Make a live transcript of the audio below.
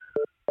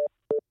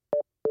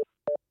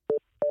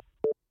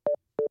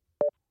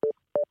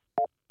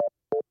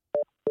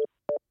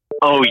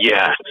Oh,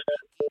 yes.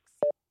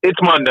 It's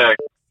Monday.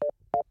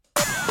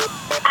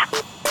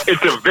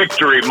 It's a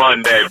victory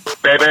Monday,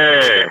 baby.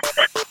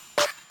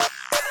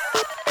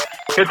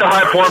 Hit the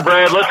high point,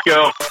 Brad. Let's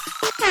go.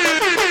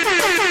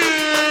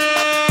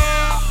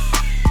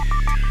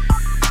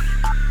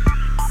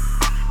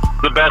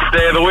 The best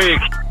day of the week.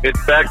 It's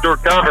Backdoor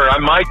Cover.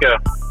 I'm Micah.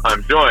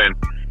 I'm joined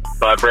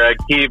by Brad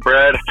Key.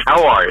 Brad,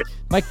 how are you?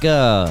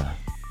 Micah,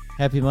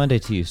 happy Monday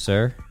to you,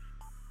 sir.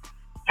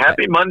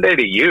 Happy Monday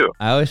to you.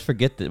 I always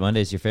forget that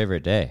Monday's your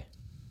favorite day.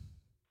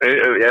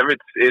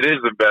 It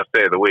is the best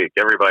day of the week.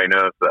 Everybody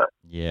knows that.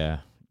 Yeah,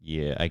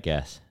 I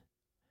guess.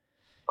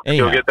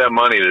 Go get that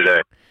money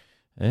today.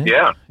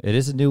 Yeah. It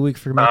is a new week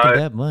for making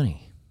that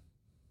money.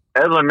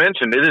 As I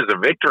mentioned, it is a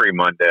victory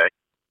Monday.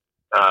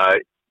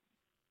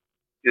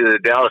 The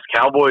Dallas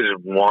Cowboys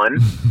have won.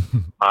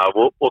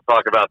 We'll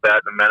talk about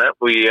that in a minute.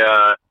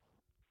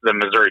 The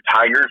Missouri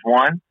Tigers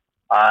won.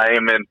 I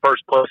am in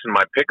first place in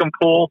my pick'em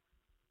pool,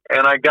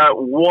 and I got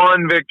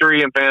one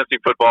victory in fantasy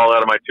football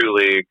out of my two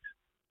leagues.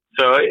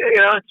 So,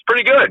 it's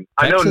pretty good. Texas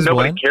I know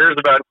nobody won. cares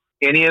about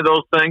any of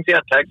those things. Yeah,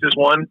 Texas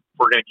won.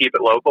 We're going to keep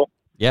it local.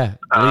 Yeah,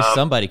 at least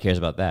somebody cares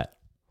about that.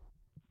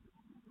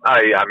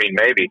 I mean,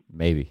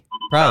 maybe.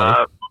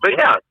 Probably. But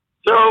yeah,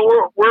 so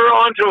we're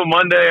on to a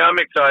Monday. I'm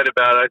excited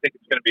about it. I think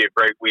it's going to be a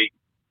great week.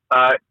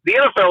 The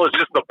NFL is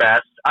just the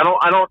best. I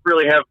don't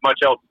really have much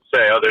else to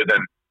say other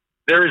than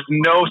there is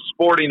no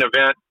sporting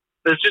event.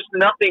 There's just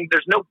nothing.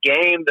 There's no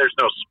game. There's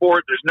no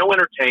sport. There's no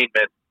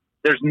entertainment.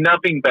 There's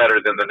nothing better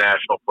than the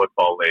National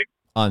Football League.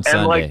 On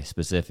Sunday,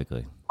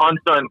 specifically. On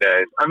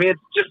Sundays. I mean,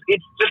 it's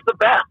just the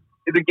best.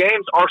 The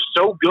games are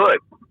so good.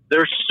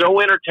 They're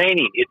so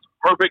entertaining. It's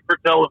perfect for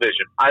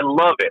television. I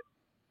love it.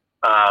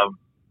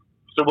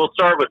 So we'll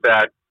start with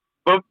that.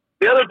 But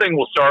the other thing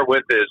we'll start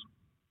with is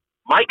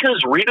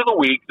Micah's Read of the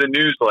Week, the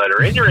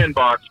newsletter, in your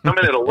inbox,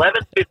 coming at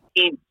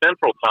 11:15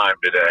 Central Time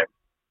today.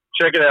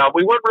 Check it out.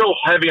 We went real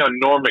heavy on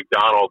Norm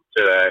Macdonald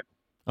today.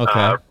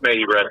 Okay. May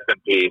he rest in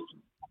peace.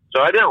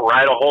 So I didn't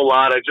write a whole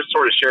lot. I just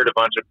sort of shared a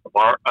bunch of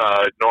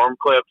Norm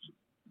clips.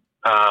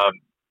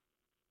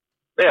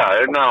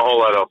 There's not a whole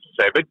lot else to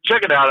say. But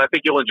check it out. I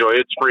think you'll enjoy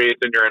it. It's free.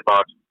 It's in your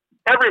inbox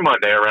every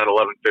Monday around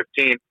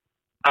 11:15.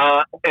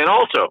 And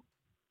also,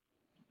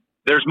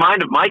 there's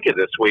Mind of Micah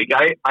this week.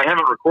 I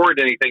haven't recorded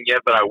anything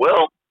yet, but I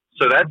will.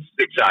 So that's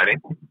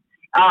exciting.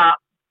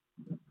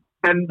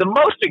 And the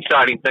most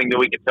exciting thing that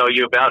we can tell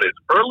you about is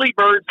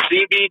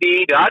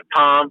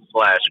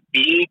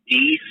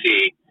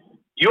earlybirdcbd.com/BDC.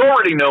 You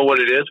already know what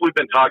it is. We've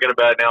been talking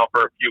about it now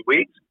for a few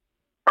weeks.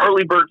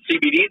 Early Bird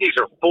CBD, these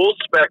are full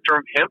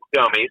spectrum hemp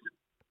gummies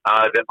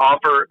that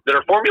are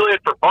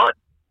formulated for fun.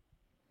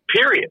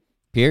 Period.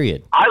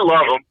 I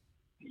love them.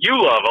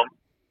 You love them.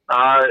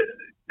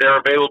 They're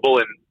available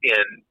in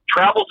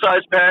travel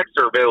size packs.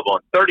 They're available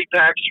in 30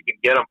 packs. You can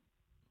get them,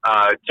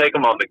 take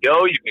them on the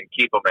go. You can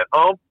keep them at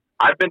home.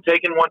 I've been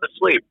taking one to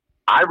sleep.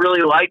 I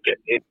really like it.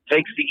 It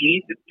takes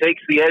the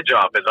edge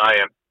off as I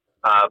am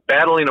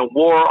battling a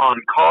war on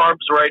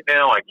carbs right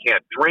now. I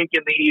can't drink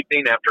in the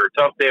evening after a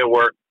tough day of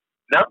work.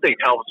 Nothing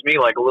helps me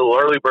like a little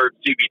Early Bird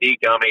CBD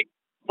gummy.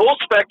 Full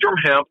spectrum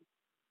hemp.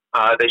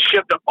 They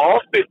ship to all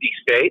 50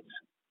 states.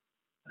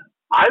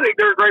 I think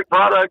they're a great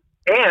product.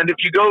 And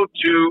if you go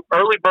to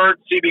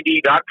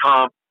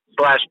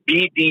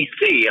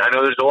earlybirdcbd.com/BDC, I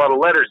know there's a lot of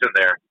letters in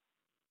there,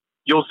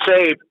 you'll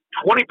save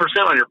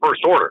 20% on your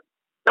first order.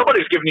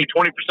 Nobody's giving you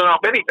 20%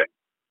 off anything.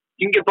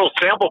 You can get those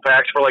sample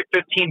packs for like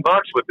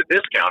 $15 with the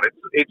discount.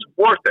 It's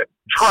worth it.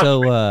 Trust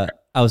me.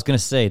 I was going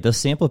to say, those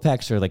sample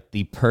packs are like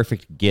the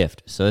perfect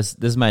gift. So this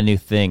is my new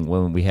thing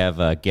when we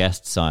have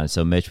guests on.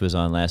 So Mitch was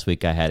on last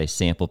week. I had a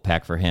sample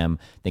pack for him.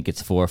 I think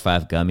it's 4 or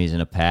 5 gummies in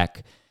a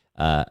pack.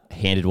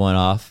 Handed one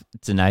off.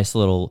 It's a nice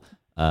little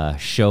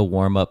show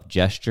warm-up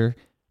gesture.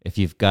 If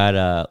you've got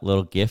a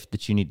little gift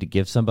that you need to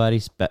give somebody,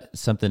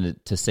 something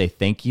to say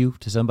thank you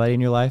to somebody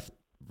in your life,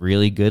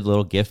 really good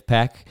little gift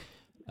pack.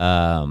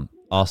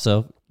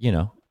 Also,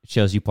 it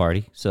shows you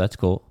party, so that's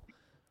cool.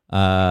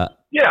 We're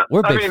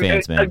big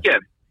fans, man. Again,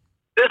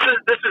 this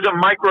is a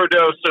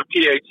microdose of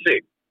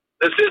THC.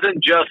 This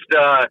isn't just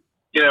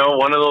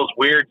one of those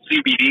weird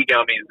CBD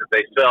gummies that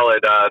they sell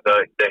at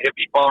the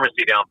hippie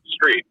pharmacy down the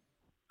street.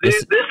 This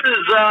is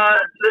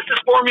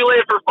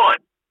formulated for fun.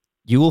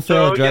 You will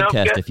fail a drug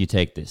test if you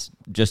take this.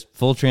 Just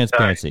full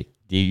transparency.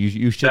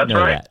 You should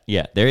know that.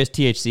 Yeah, there is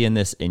THC in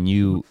this, and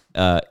you.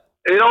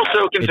 It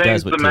also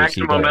contains the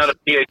maximum amount of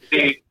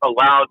THC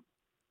allowed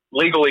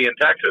legally in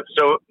Texas.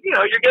 So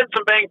you're getting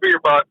some bang for your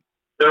buck.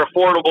 They're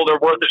affordable. They're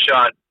worth a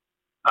shot.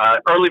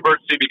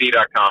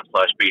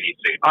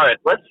 Earlybirdcbd.com/BDC. All right,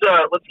 let's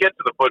get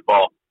to the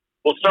football.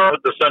 We'll start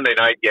with the Sunday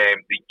night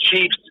game. The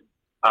Chiefs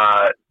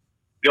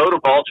go to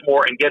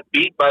Baltimore and get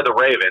beat by the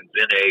Ravens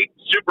in a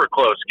super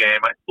close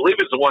game. I believe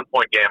it's a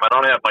 1-point game. I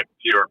don't have my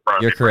computer in front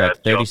of me. You're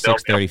correct.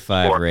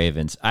 36-35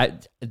 Ravens.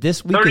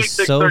 This week is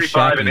so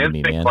shocking to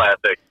me, man.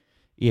 Classic.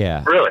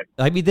 Yeah. Really?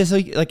 I mean, this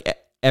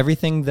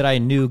everything that I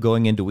knew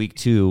going into week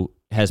 2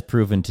 has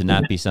proven to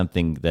not be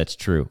something that's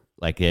true.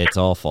 Like, it's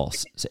all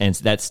false. And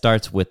that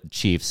starts with the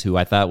Chiefs, who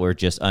I thought were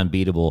just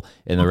unbeatable,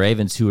 and the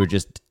Ravens, who are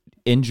just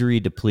injury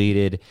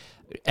depleted.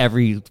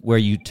 Everywhere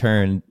you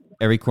turn,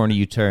 every corner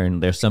you turn,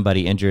 there's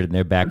somebody injured in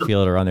their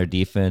backfield or on their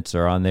defense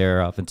or on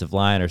their offensive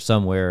line or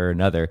somewhere or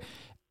another.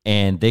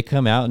 And they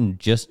come out and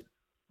just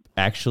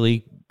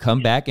actually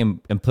come back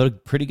and put a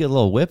pretty good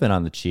little whipping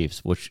on the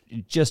Chiefs, which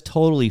just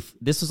totally,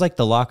 this was like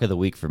the lock of the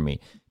week for me.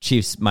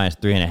 Chiefs minus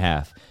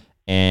 3.5.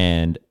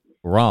 And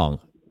wrong.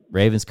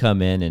 Ravens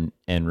come in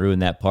and ruin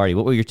that party.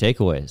 What were your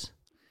takeaways?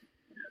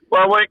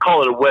 Well, I wouldn't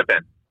call it a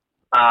whipping.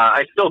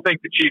 I still think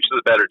the Chiefs are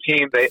the better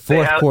team. They're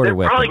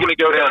probably going to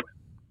go down.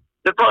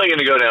 They're probably going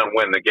to go down and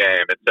win the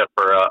game, except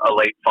for a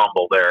late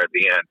fumble there at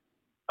the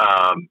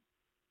end.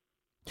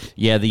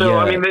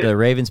 The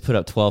Ravens put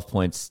up 12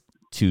 points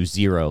to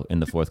 0 in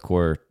the fourth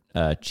quarter.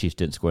 Chiefs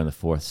didn't score in the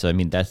fourth, so I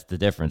mean that's the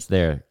difference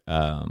there.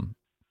 And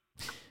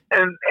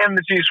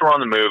the Chiefs were on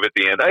the move at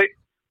the end.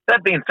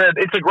 That being said,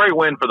 it's a great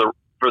win for the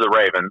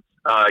Ravens.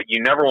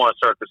 You never want to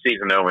start the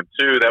season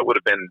 0-2. That would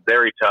have been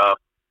very tough.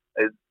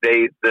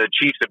 The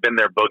Chiefs have been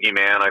their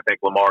boogeyman. I think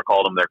Lamar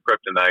called them their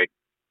kryptonite.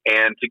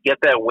 And to get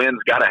that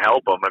win's got to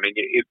help them. I mean,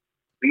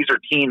 these are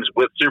teams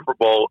with Super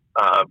Bowl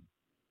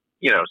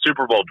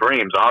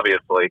dreams,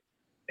 obviously,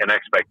 and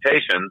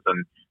expectations.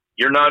 And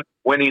you're not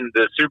winning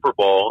the Super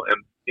Bowl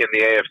in the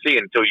AFC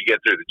until you get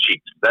through the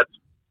Chiefs. That's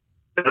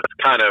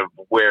kind of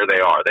where they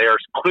are. They are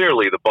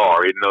clearly the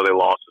bar, even though they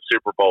lost the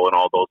Super Bowl and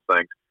all those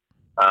things.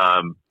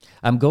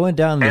 I'm going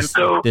down this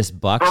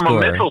box from score.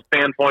 a mental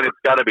standpoint, it's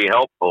got to be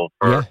helpful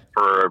for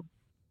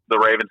the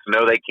Ravens to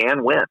know they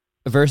can win.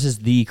 Versus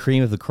the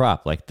cream of the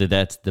crop, like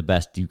that's the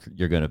best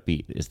you're going to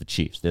beat is the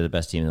Chiefs. They're the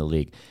best team in the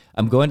league.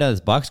 I'm going down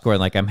this box score, and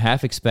like I'm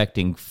half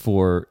expecting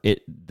for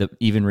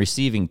even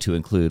receiving to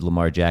include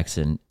Lamar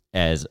Jackson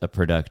as a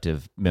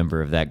productive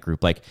member of that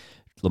group. Like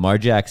Lamar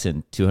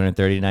Jackson,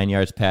 239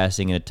 yards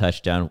passing and a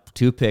touchdown,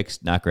 2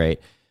 picks, not great.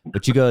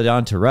 But you go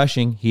down to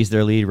rushing, he's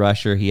their lead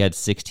rusher. He had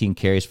 16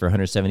 carries for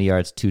 170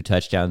 yards, 2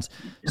 touchdowns.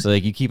 So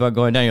like you keep on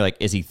going down, you're like,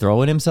 is he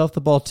throwing himself the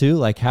ball too?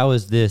 Like how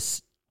is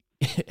this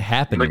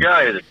happening? The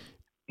guy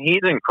he's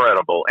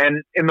incredible.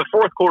 And in the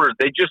fourth quarter,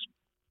 they just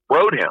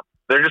rode him.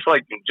 They're just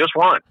like, just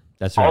run.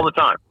 That's right. All the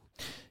time.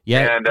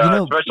 Yeah. And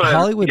especially,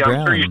 Hollywood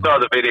Brown. I'm sure you saw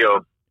the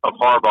video of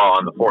Harbaugh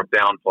on the fourth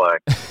down play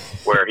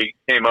where he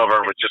came over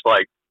and was just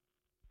like,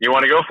 you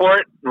want to go for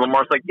it? And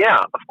Lamar's like, yeah,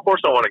 of course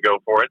I want to go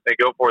for it. They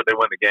go for it. They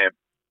win the game.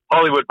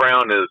 Hollywood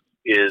Brown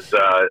is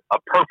a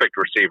perfect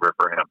receiver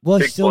for him. Well,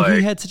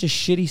 he had such a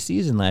shitty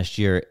season last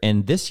year.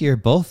 And this year,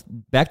 both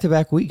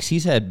back-to-back weeks,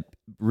 he's had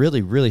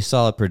really, really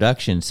solid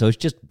production. So it's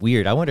just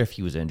weird. I wonder if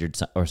he was injured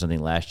or something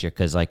last year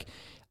because, like,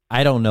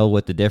 I don't know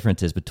what the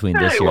difference is between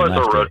this year and last year.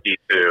 He was a rookie,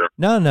 too.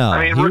 No.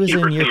 I mean, he was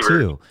in year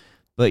 2.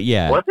 But,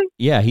 yeah. Was he?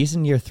 Yeah, he's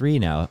in year 3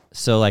 now.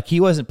 So, like, he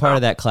wasn't part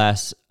of that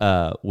class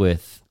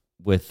with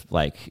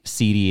like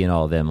CD and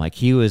all of them. Like,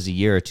 he was a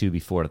year or 2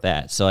 before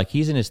that. So, like,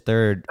 he's in his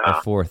 3rd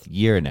or 4th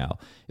year now.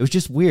 It was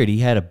just weird. He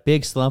had a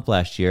big slump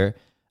last year,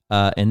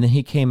 and then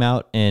he came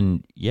out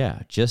and,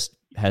 just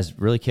has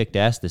really kicked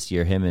ass this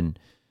year, him and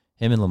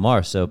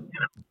Lamar. So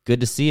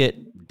good to see it.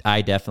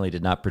 I definitely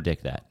did not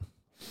predict that.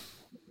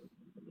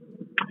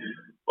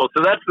 Well,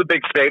 so that's the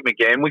big statement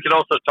game. We could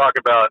also talk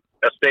about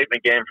a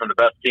statement game from the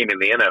best team in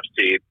the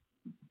NFC.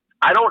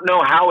 I don't know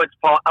how it's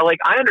like.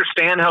 I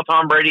understand how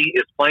Tom Brady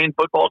is playing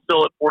football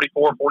still at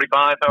 44,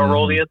 45, however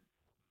old he is.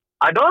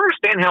 I don't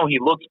understand how he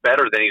looks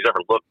better than he's ever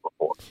looked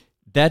before.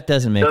 That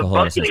doesn't make a whole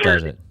lot of sense,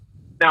 does it?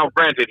 Now,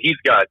 granted, he's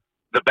got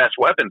the best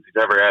weapons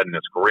he's ever had in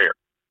his career,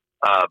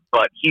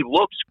 but he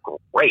looks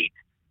great.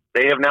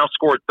 They have now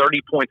scored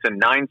 30 points in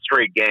 9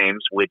 straight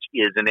games, which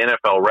is an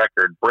NFL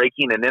record,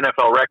 breaking an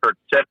NFL record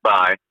set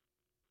by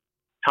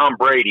Tom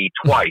Brady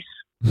twice,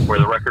 where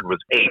the record was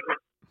 8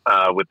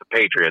 with the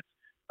Patriots.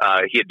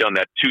 He had done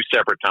that 2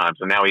 separate times,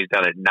 and now he's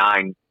done it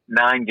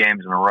 9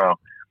 games in a row.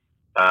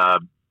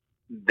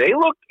 They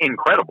look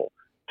incredible.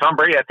 Tom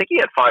Brady, I think he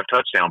had 5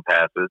 touchdown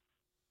passes.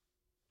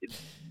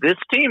 This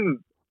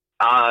team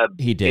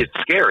he did. is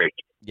scary.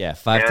 Yeah,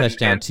 5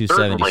 touchdowns,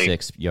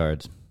 276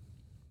 yards.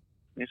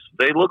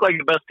 They look like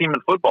the best team in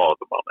football at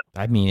the moment.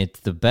 I mean, it's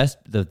the best.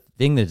 The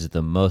thing that's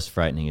the most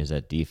frightening is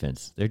that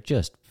defense. They're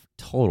just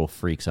total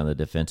freaks on the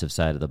defensive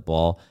side of the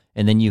ball.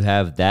 And then you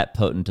have that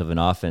potent of an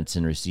offense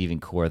and receiving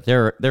core.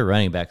 Their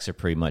running backs are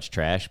pretty much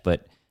trash,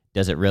 but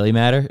does it really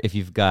matter if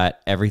you've got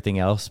everything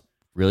else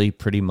really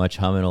pretty much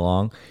humming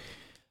along?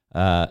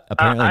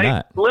 Apparently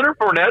not. Leonard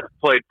Fournette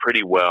played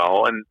pretty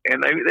well, and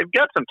they've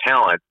got some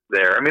talent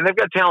there. I mean, they've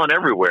got talent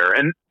everywhere.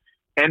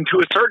 And to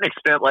a certain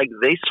extent, like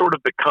they sort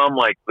of become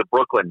like the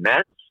Brooklyn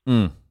Nets,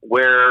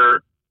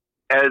 where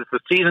as the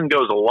season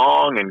goes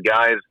along and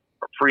guys,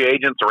 free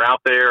agents are out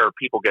there or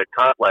people get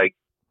cut, like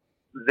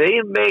they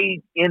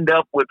may end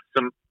up with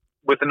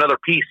another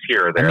piece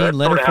here or there. I mean,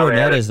 Leonard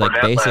Fournette is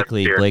like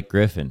basically Blake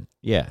Griffin.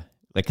 Yeah.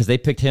 Like, cause they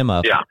picked him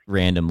up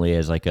randomly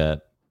as like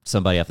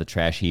somebody off the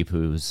trash heap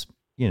who's,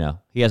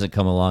 he hasn't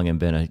come along and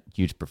been a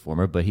huge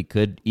performer, but he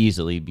could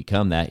easily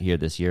become that here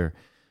this year.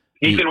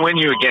 He can win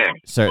you a game.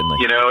 Certainly.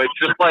 It's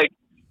just like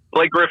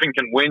Blake Griffin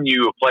can win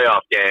you a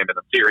playoff game in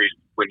a series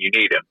when you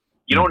need him.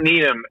 You don't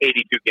need him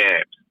 82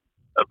 games.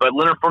 But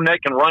Leonard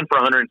Fournette can run for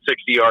 160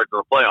 yards in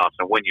the playoffs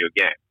and win you a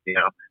game. You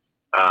know,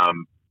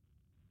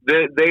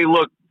 they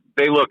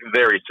look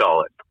very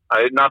solid.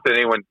 Not that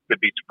anyone could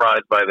be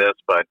surprised by this,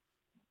 but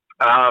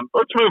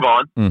let's move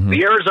on. Mm-hmm.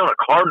 The Arizona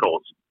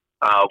Cardinals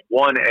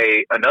won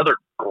another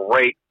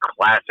great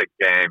classic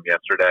game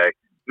yesterday.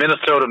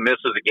 Minnesota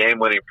misses a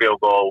game-winning field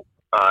goal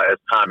as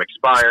time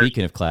expires.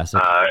 Speaking of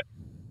classic,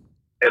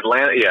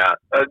 Atlanta,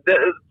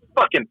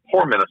 fucking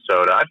poor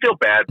Minnesota. I feel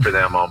bad for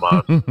them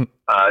almost.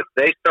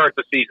 They start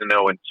the season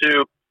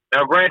 0-2.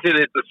 Now, granted,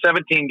 it's a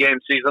 17-game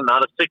season,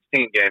 not a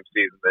 16-game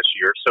season this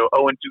year. So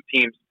 0-2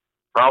 teams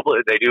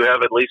they do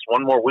have at least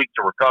one more week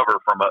to recover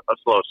from a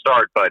slow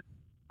start. But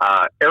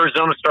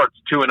Arizona starts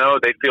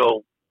 2-0. They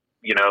feel,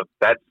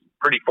 that's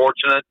pretty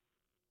fortunate.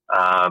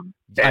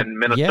 And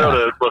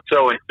Minnesota looks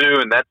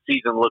 0-2, and that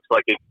season looks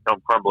like it can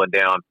come crumbling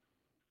down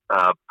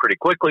pretty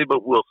quickly,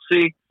 but we'll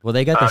see. Well,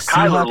 they got the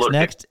Seahawks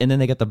next, and then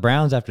they got the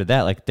Browns after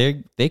that. Like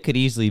they could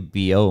easily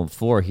be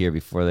 0-4 here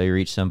before they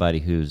reach somebody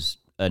who's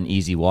an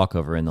easy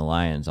walkover in the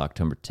Lions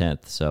October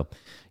 10th. So,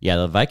 yeah,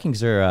 the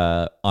Vikings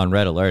are on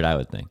red alert, I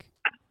would think.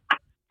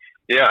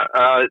 Yeah,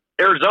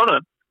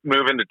 Arizona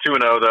moving to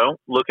 2-0 though,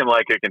 looking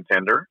like a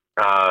contender.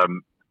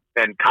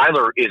 And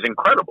Kyler is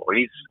incredible.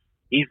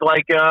 He's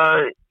like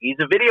he's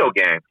a video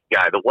game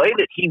guy. The way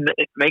that he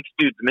makes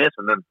dudes miss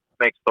and then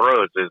makes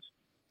throws is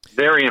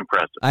very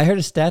impressive. I heard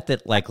a stat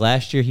that like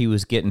last year he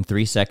was getting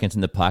 3 seconds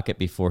in the pocket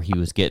before he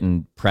was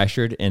getting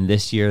pressured, and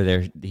this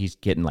year he's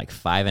getting like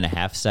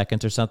 5.5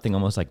 seconds or something,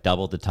 almost like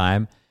double the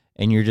time.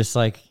 And you're just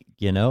like,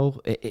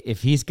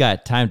 if he's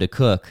got time to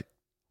cook,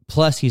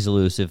 plus he's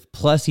elusive,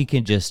 plus he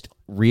can just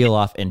reel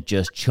off and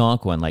just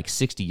chunk one like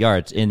 60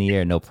 yards in the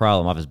air, no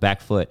problem, off his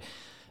back foot.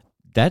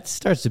 That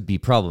starts to be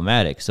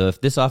problematic. So if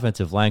this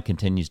offensive line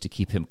continues to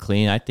keep him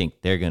clean, I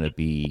think they're going to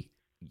be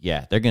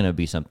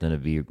something to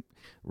be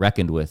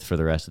reckoned with for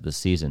the rest of the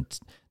season.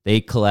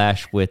 They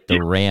clash with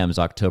the Rams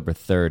October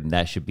 3rd, and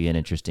that should be an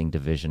interesting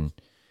divisional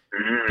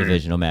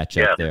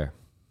matchup there.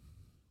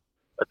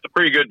 That's a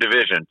pretty good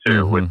division,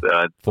 too, with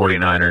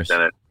 49ers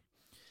in it.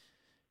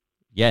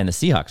 Yeah, and the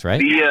Seahawks,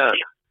 right?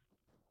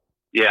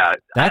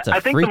 That's a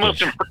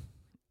freakish.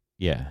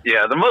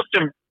 The most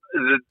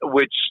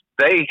which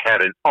they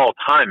had an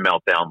all-time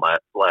meltdown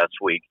last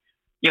week.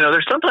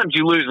 There's sometimes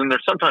you lose and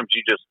there's sometimes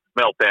you just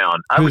melt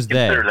down. I would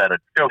consider that a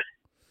joke.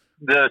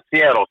 The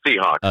Seattle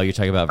Seahawks. Oh, you're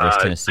talking about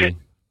versus Tennessee?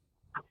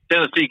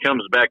 Tennessee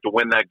comes back to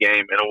win that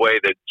game in a way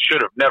that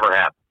should have never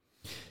happened.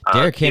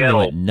 Derrick Henry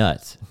went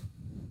nuts.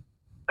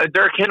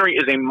 Derrick Henry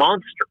is a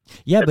monster.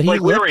 Yeah, but he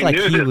looked like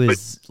he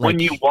was... When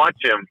you watch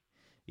him...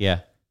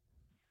 Yeah.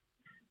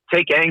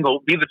 Take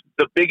angle, be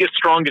the biggest,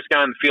 strongest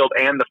guy in the field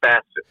and the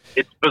fastest.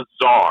 It's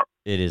bizarre.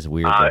 It is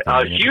weird.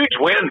 A huge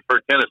win for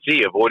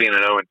Tennessee, avoiding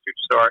an 0-2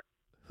 start.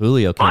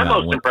 Julio came out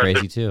and went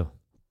crazy too.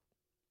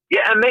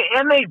 Yeah, and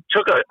they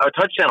took a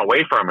touchdown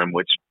away from him,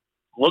 which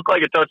looked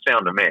like a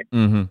touchdown to me.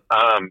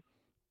 Mm-hmm.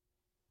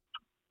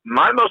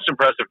 My most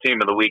impressive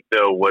team of the week,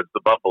 though, was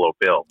the Buffalo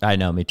Bills. I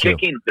know, me too.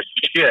 Kicking the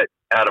shit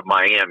out of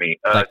Miami.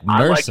 Like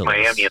I liked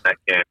Miami in that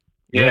game.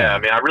 Yeah, I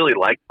mean, I really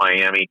liked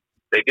Miami.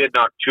 They did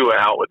knock Tua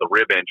out with a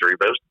rib injury,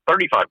 but it was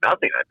 35-0, I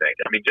think.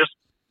 I mean, just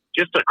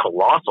a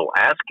colossal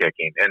ass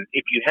kicking. And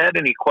if you had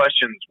any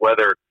questions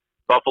whether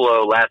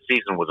Buffalo last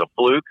season was a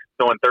fluke,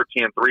 going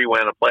 13-3,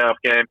 winning a playoff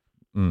game,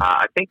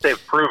 I think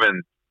they've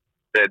proven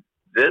that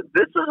this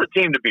is a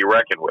team to be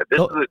reckoned with. This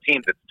is a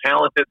team that's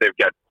talented. They've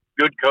got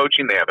good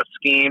coaching. They have a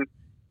scheme.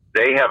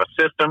 They have a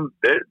system.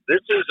 This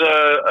is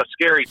a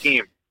scary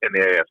team in the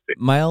AFC.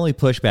 My only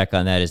pushback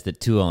on that is that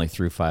Tua only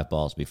threw 5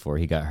 balls before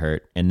he got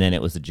hurt, and then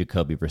it was the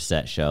Jacoby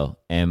Brissett show.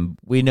 And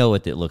we know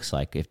what it looks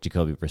like if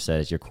Jacoby Brissett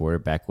is your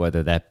quarterback,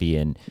 whether that be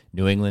in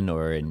New England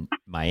or in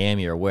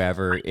Miami or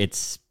wherever.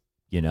 It's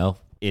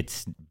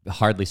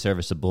hardly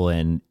serviceable.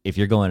 And if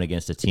you're going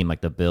against a team like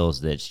the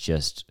Bills that's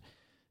just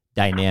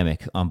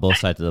dynamic on both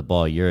sides of the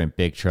ball, you're in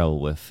big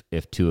trouble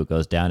if Tua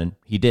goes down. And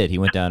he did. He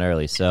went down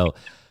early. So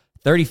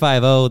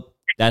 35-0,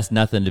 that's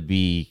nothing to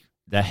be...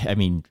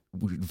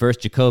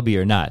 versus Jacoby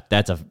or not,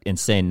 that's an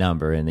insane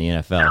number in the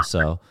NFL.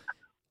 So,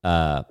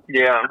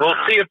 we'll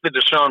see if the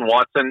Deshaun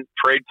Watson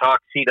trade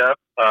talks heat up.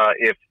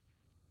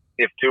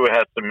 If Tua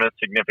has to miss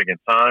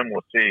significant time,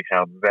 we'll see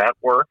how that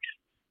works.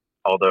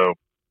 Although,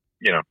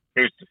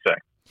 who's to say?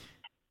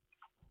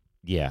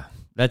 Yeah,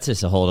 that's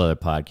just a whole other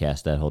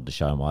podcast. That whole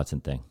Deshaun Watson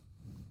thing.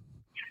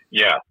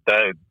 Yeah,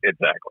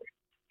 exactly.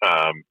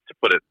 To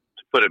put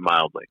it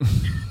mildly.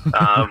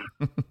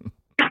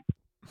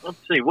 Let's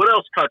see. What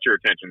else caught your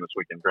attention this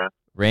weekend, Brad?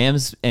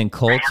 Rams and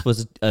Colts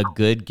was a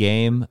good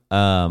game.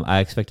 I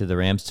expected the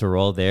Rams to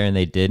roll there, and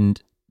they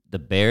didn't. The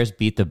Bears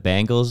beat the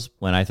Bengals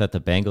when I thought the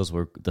Bengals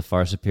were the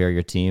far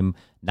superior team.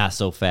 Not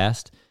so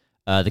fast.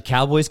 The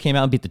Cowboys came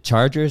out and beat the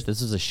Chargers.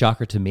 This was a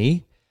shocker to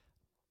me.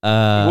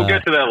 We'll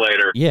get to that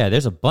later. Yeah,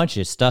 there's a bunch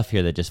of stuff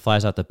here that just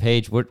flies off the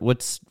page.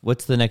 What's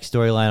the next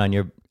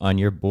storyline on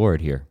your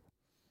board here?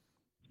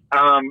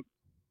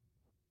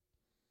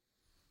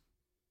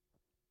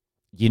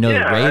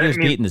 Raiders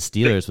beating the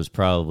Steelers was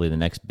probably the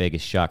next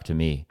biggest shock to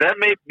me. That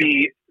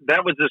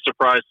was a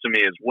surprise to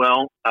me as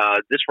well.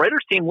 This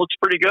Raiders team looks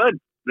pretty good.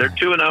 They're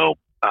 2-0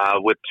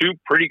 with two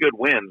pretty good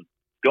wins.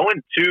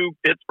 Going to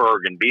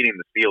Pittsburgh and beating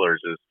the Steelers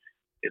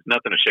is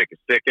nothing to shake a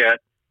stick at.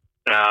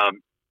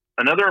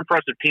 Another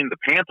impressive team, the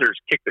Panthers,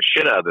 kicked the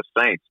shit out of the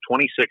Saints,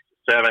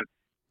 26-7.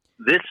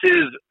 This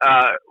is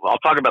I'll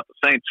talk about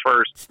the Saints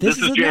first. This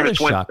is another Jameis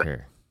Winston.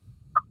 Shocker.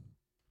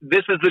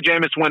 This is the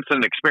Jameis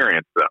Winston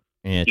experience, though.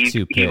 Yeah,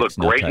 he looked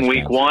great in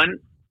week 1,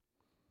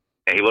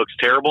 and he looks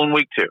terrible in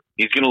week 2.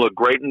 He's going to look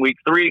great in week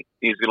 3.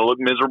 He's going to look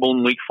miserable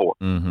in week 4.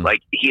 Mm-hmm.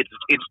 Like it's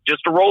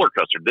just a roller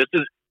coaster.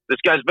 This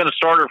guy's been a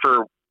starter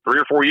for 3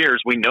 or 4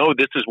 years. We know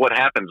this is what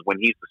happens when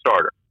he's the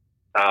starter,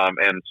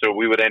 and so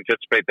we would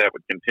anticipate that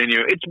would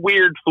continue. It's a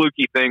weird,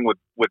 fluky thing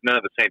with none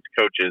of the Saints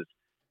coaches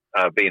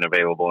being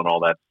available and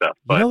all that stuff.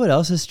 But, you know what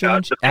else is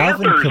strange?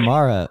 Alvin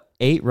Kamara,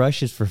 8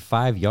 rushes for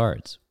 5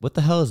 yards. What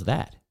the hell is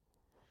that?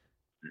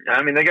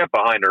 I mean, they got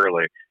behind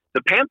early.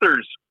 The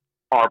Panthers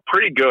are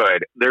pretty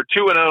good. They're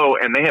 2-0,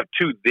 and they have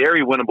 2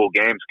 very winnable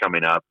games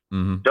coming up.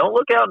 Mm-hmm. Don't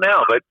look out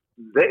now, but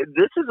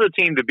this is a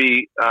team to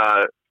be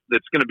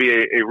that's going to be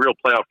a real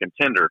playoff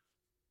contender,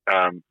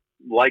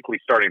 likely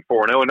starting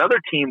 4-0. Another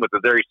team with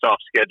a very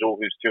soft schedule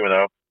who's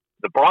 2-0,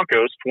 the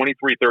Broncos,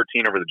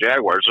 23-13 over the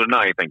Jaguars. There's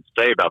not anything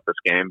to say about this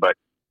game, but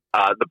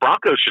the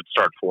Broncos should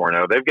start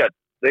 4-0.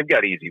 They've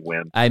got easy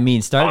wins. I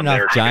mean, starting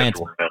off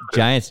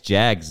Giants,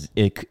 Jags,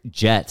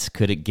 Jets.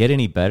 Could it get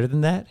any better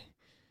than that?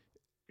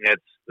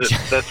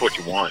 That's what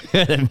you want.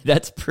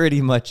 That's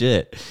pretty much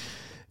it.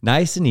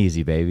 Nice and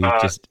easy, baby.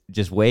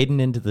 Just wading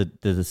into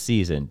the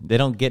season. They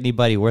don't get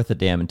anybody worth a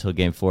damn until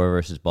Game 4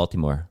 versus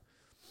Baltimore.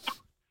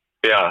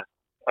 Yeah.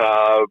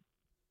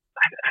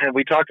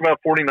 We talked about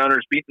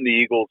 49ers beating the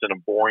Eagles in a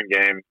boring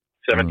game,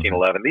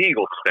 17-11. The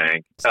Eagles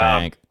stank.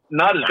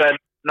 Not as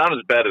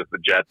bad as the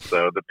Jets,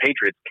 though. The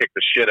Patriots kicked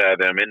the shit out of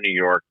them in New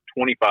York,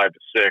 25-6.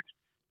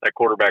 That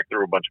quarterback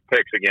threw a bunch of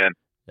picks again.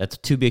 That's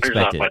to be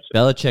expected.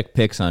 Belichick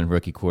picks on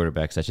rookie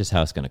quarterbacks. That's just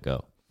how it's going to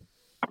go.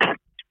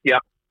 Yeah,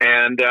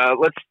 and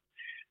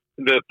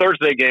the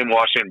Thursday game,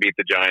 Washington beat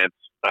the Giants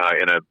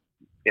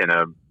in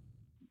a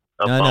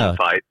fun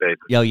fight.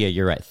 Yeah,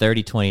 you're right.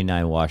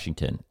 30-29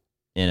 Washington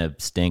in a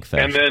stink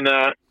fashion. And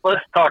then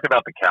let's talk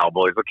about the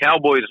Cowboys. The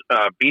Cowboys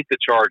beat the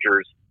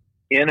Chargers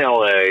in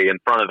L.A. in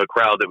front of a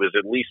crowd that was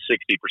at least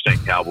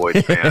 60% Cowboys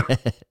fans.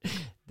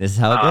 This is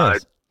how it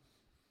goes.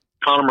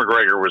 Conor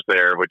McGregor was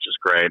there, which is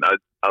great.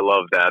 I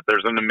love that.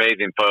 There's an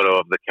amazing photo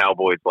of the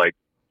Cowboys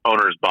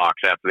owner's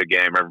box after the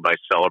game. Everybody's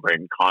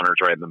celebrating. Conor's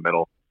right in the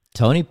middle.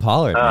 Tony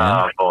Pollard,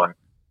 man. Boy.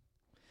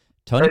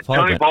 Tony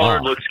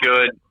Pollard looks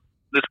good.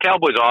 This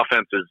Cowboys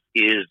offense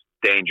is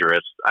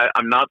dangerous.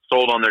 I'm not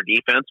sold on their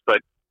defense,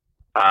 but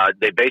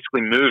they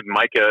basically moved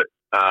Micah.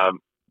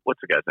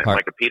 What's the guy's name?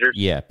 Micah Peters.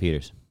 Yeah,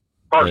 Peters.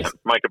 Parsons. Yes.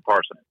 Micah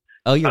Parsons.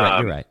 Oh, you're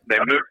right. You're right.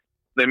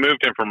 They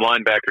moved him from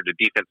linebacker to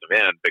defensive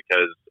end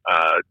because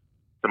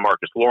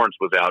DeMarcus Lawrence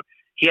was out.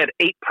 He had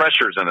 8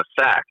 pressures and a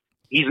sack.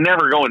 He's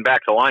never going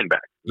back to linebacker.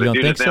 You don't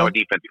think now so? A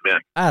defensive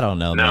end. I don't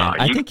know, man.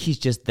 I think he's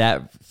just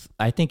that.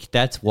 I think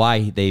that's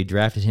why they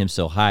drafted him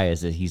so high,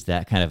 is that he's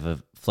that kind of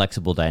a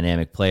flexible,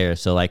 dynamic player.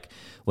 So,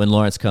 when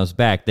Lawrence comes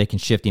back, they can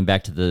shift him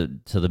back to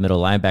the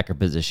middle linebacker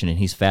position, and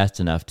he's fast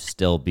enough to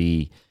still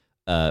be,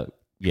 a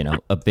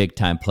big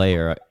time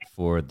player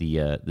for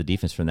the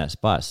defense from that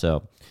spot.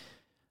 So,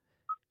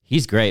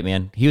 he's great,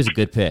 man. He was a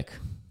good pick.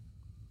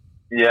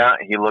 Yeah,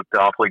 he looked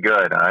awfully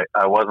good.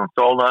 I wasn't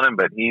sold on him,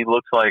 but he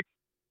looks like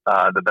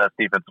the best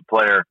defensive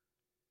player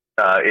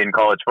in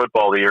college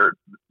football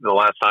the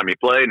last time he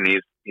played, and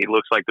he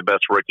looks like the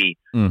best rookie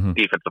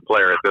defensive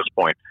player at this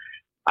point.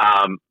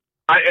 I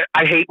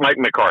hate Mike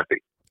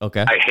McCarthy.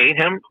 Okay, I hate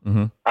him.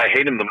 Mm-hmm. I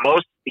hate him the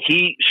most.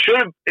 He should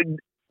have.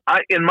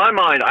 In my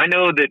mind, I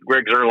know that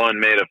Greg Zuerlein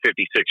made a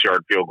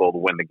 56-yard field goal to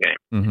win the game.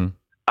 Mm-hmm.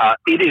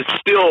 It is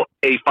still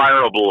a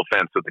fireable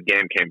offense that the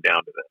game came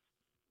down to this.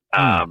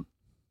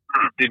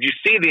 Did you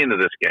see the end of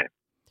this game?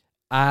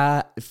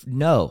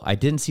 No, I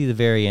didn't see the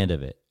very end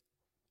of it.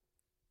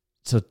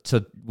 So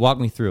walk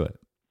me through it.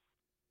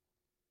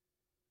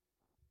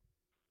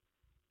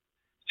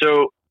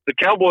 So the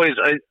Cowboys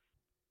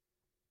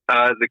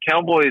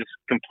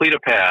complete a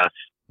pass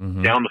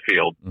down the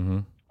field. Mm-hmm.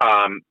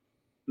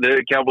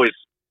 The Cowboys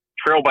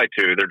trail by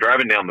 2. They're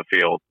driving down the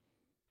field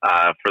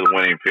for the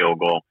winning field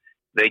goal.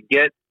 They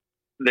get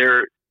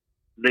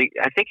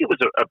I think it was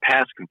a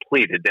pass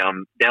completed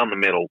down the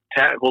middle,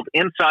 tackled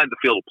inside the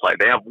field of play.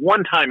 They have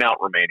 1 timeout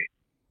remaining,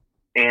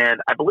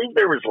 and I believe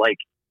there was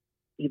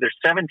either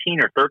 17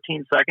 or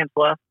 13 seconds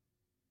left.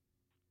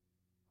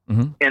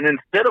 Mm-hmm. And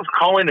instead of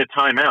calling a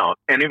timeout,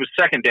 and it was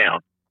second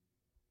down,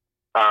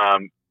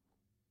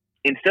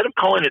 instead of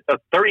calling it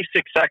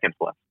 36 seconds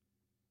left,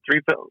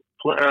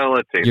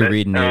 let's see. You're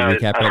reading the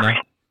recap right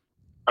now?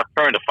 I'm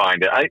trying to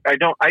find it.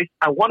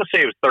 I want to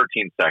say it was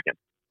 13 seconds.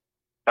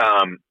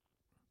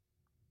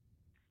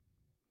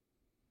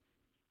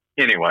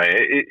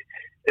 Anyway,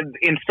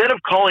 instead of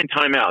calling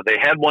timeout, they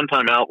had 1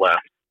 timeout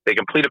left. They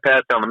complete a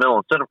pass down the middle.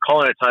 Instead of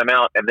calling a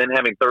timeout and then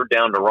having third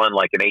down to run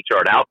like an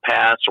 8-yard out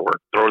pass or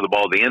throw the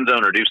ball to the end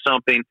zone or do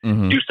something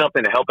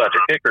to help out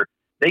your kicker.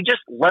 They just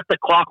let the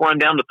clock run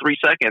down to 3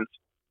 seconds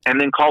and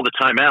then called the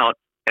timeout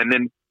and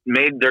then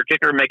made their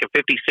kicker make a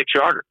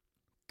 56-yarder.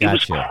 It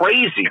was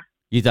crazy.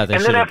 You thought they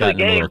should have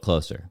gotten a little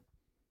closer.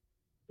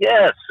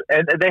 Yes,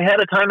 and they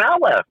had a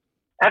timeout left.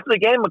 After the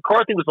game,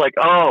 McCarthy was like,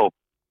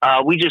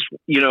 we just,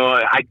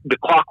 the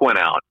clock went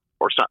out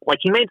or something. Like,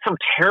 he made some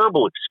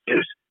terrible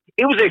excuse.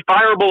 It was a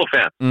fireable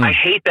offense. I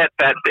hate that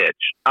fat bitch.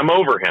 I'm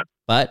over him.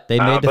 But they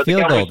made the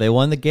field goal. They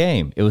won the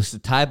game. It was a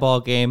tie ball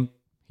game.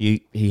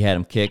 He had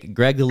him kick.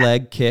 Greg the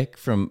leg kick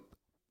from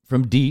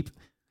deep.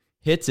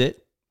 Hits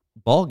it.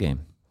 Ball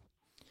game.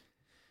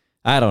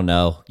 I don't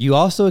know. You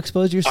also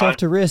expose yourself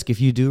to risk if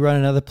you do run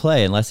another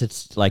play, unless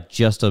it's like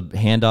just a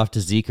handoff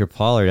to Zeke or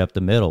Pollard up the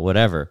middle,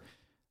 whatever.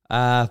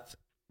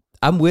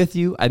 I'm with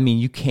you. I mean,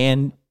 you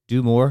can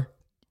do more.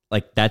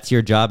 Like, that's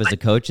your job as a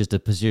coach, is to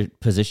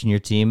position your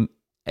team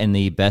in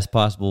the best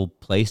possible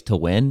place to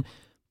win.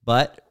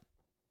 But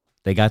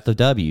they got the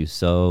W,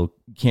 so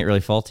you can't really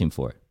fault him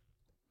for it.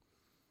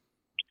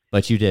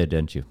 But you did,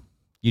 didn't you?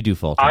 You do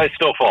fault him. I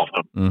still fault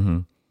him. Mm-hmm.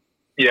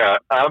 Yeah,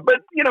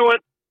 but you know what?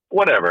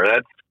 Whatever.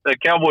 That's the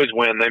Cowboys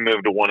win. They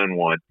moved to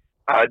 1-1.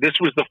 This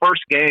was the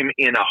first game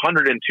in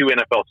 102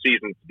 NFL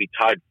seasons to be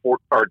tied to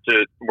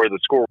where the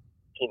score was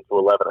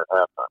 14-11 at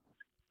halftime.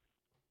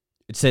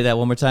 Say that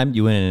one more time.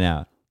 You went in and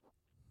out.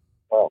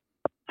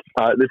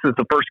 This is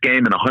the first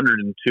game in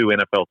 102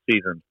 NFL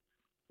seasons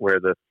where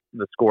the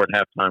score at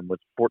halftime was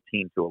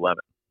 14-11.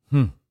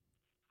 Okay.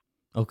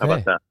 How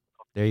about that?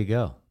 There you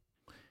go.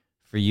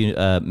 For you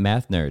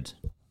math nerds.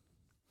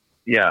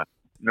 Yeah.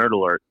 Nerd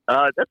alert.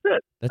 That's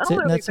it. That's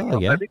it. That's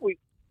all. Yeah. I think we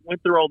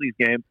went through all these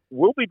games.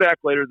 We'll be back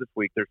later this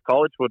week. There's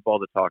college football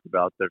to talk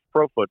about. There's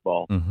pro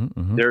football.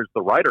 There's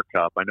the Ryder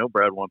Cup. I know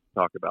Brad wants to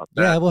talk about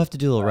that. Yeah, we'll have to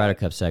do a little Ryder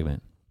Cup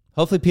segment.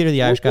 Hopefully, Peter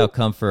the Irish guy will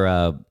come for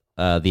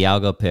the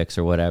algo picks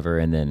or whatever,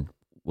 and then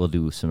we'll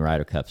do some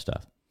Ryder Cup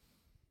stuff.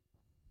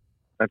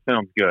 That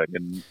sounds good.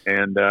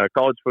 And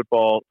college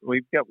football,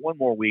 we've got one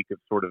more week of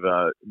sort of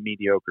a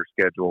mediocre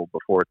schedule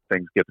before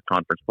things get to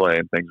conference play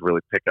and things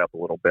really pick up a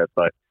little bit.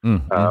 But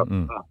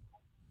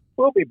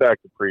we'll be back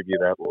to preview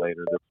that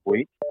later this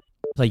week.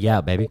 Play you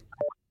out, baby.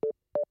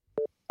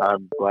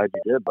 I'm glad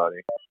you did, buddy.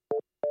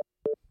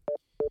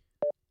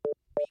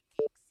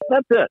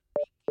 That's it.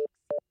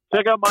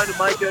 Check out Mine and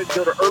Micah.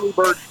 Go to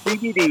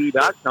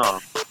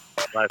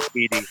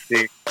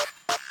earlybirdcbd.com/BDC.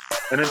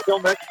 And until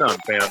next time,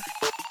 fam.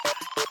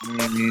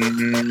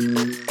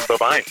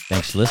 Bye-bye.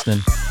 Thanks for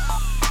listening.